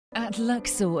At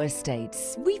Luxor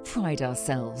Estates, we pride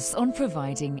ourselves on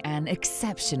providing an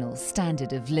exceptional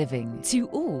standard of living to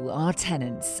all our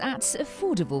tenants at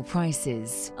affordable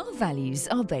prices. Our values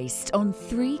are based on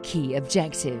three key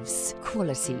objectives: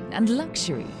 quality and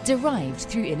luxury, derived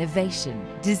through innovation,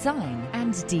 design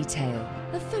and detail,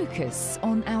 a focus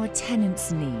on our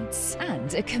tenants' needs,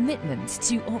 and a commitment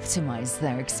to optimize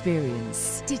their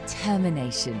experience,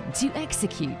 determination to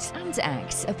execute and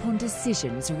act upon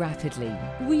decisions rapidly.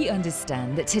 We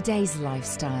understand that today's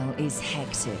lifestyle is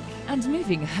hectic, and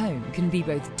moving home can be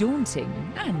both daunting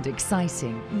and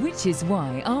exciting, which is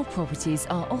why our properties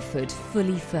are offered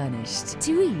fully furnished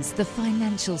to ease the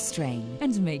financial strain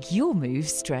and make your move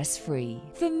stress-free.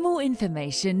 For more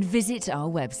information, visit our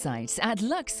website at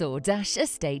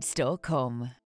luxor-estates.com.